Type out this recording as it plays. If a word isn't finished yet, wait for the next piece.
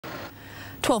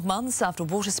12 months after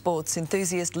water sports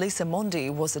enthusiast Lisa Mondy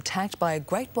was attacked by a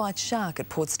great white shark at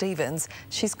Port Stephens,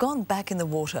 she's gone back in the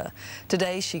water.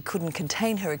 Today she couldn't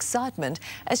contain her excitement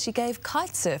as she gave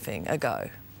kitesurfing a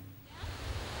go.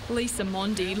 Lisa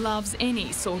Mondy loves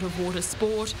any sort of water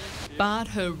sport, but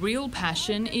her real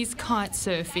passion is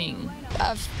kitesurfing.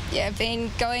 I've been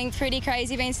going pretty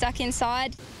crazy, been stuck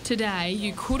inside. Today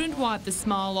you couldn't wipe the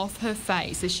smile off her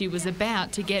face as she was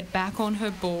about to get back on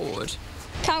her board.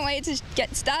 Can't wait to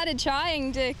get started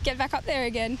trying to get back up there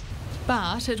again.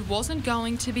 But it wasn't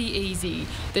going to be easy.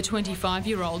 The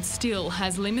 25-year-old still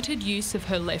has limited use of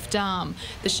her left arm,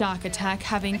 the shark attack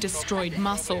having destroyed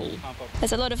muscle.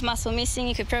 There's a lot of muscle missing.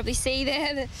 You could probably see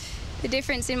there the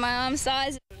difference in my arm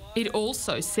size. It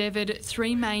also severed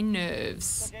 3 main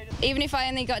nerves. Even if I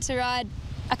only got to ride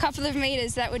a couple of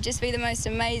metres, that would just be the most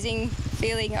amazing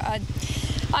feeling.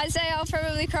 I'd say I'll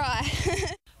probably cry.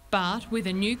 But with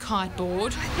a new kite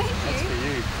board... Thank you. That's for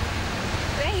you.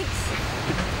 Thanks.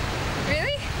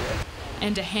 Really? Yeah.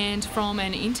 And a hand from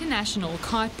an international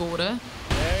kiteboarder...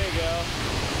 There you go.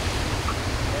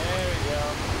 There we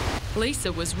go.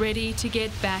 Lisa was ready to get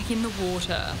back in the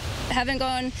water. I haven't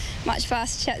gone much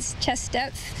past chest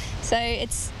depth, so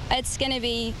it's going to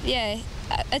be,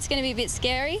 it's going to be a bit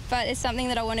scary, but it's something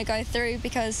that I want to go through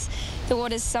because the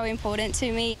water's so important to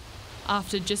me.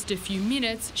 After just a few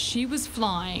minutes, she was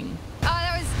flying. Oh,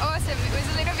 that was awesome. It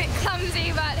was a little bit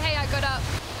clumsy, but hey, I got up.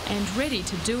 And ready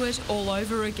to do it all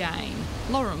over again.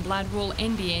 Lauren Bladwell,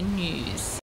 NBN News.